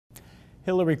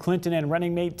Hillary Clinton and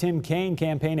running mate Tim Kaine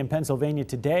campaign in Pennsylvania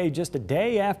today, just a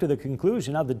day after the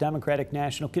conclusion of the Democratic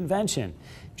National Convention.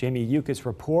 Jamie Yuccas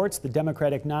reports the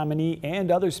Democratic nominee and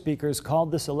other speakers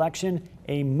called this election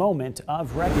a moment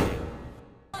of reckoning.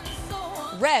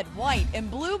 Red, white, and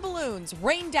blue balloons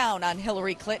rained down on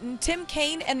Hillary Clinton, Tim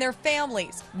Kaine, and their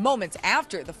families, moments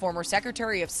after the former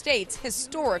Secretary of State's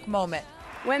historic moment.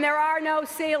 When there are no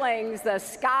ceilings, the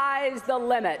sky's the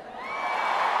limit.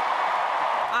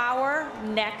 Our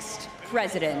next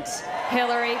president,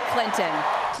 Hillary Clinton.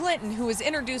 Clinton, who was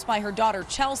introduced by her daughter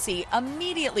Chelsea,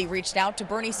 immediately reached out to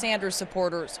Bernie Sanders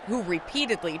supporters, who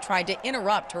repeatedly tried to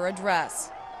interrupt her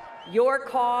address. Your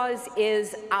cause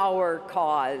is our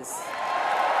cause.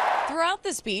 Throughout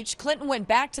the speech, Clinton went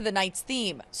back to the night's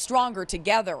theme, Stronger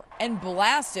Together, and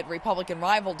blasted Republican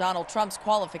rival Donald Trump's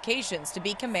qualifications to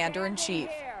be commander-in-chief.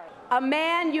 A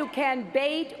man you can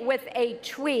bait with a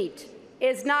tweet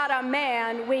is not a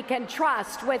man we can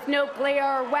trust with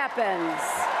nuclear weapons.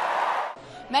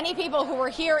 Many people who were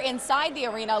here inside the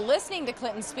arena listening to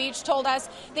Clinton's speech told us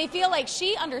they feel like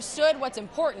she understood what's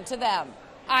important to them.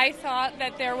 I thought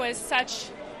that there was such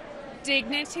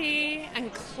dignity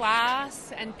and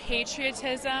class and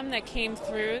patriotism that came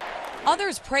through.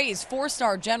 Others praised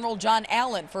four-star General John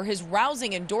Allen for his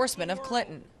rousing endorsement of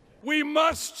Clinton. We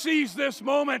must seize this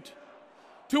moment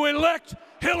to elect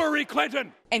Hillary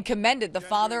Clinton. And commended the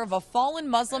father of a fallen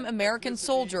Muslim American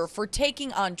soldier for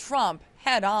taking on Trump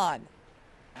head on.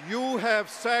 You have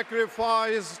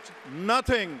sacrificed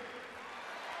nothing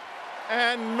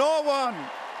and no one.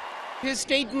 His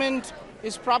statement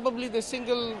is probably the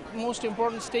single most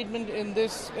important statement in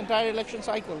this entire election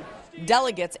cycle.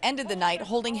 Delegates ended the night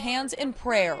holding hands in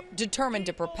prayer, determined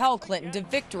to propel Clinton to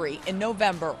victory in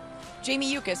November.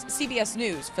 Jamie Yuccas, CBS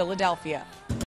News, Philadelphia.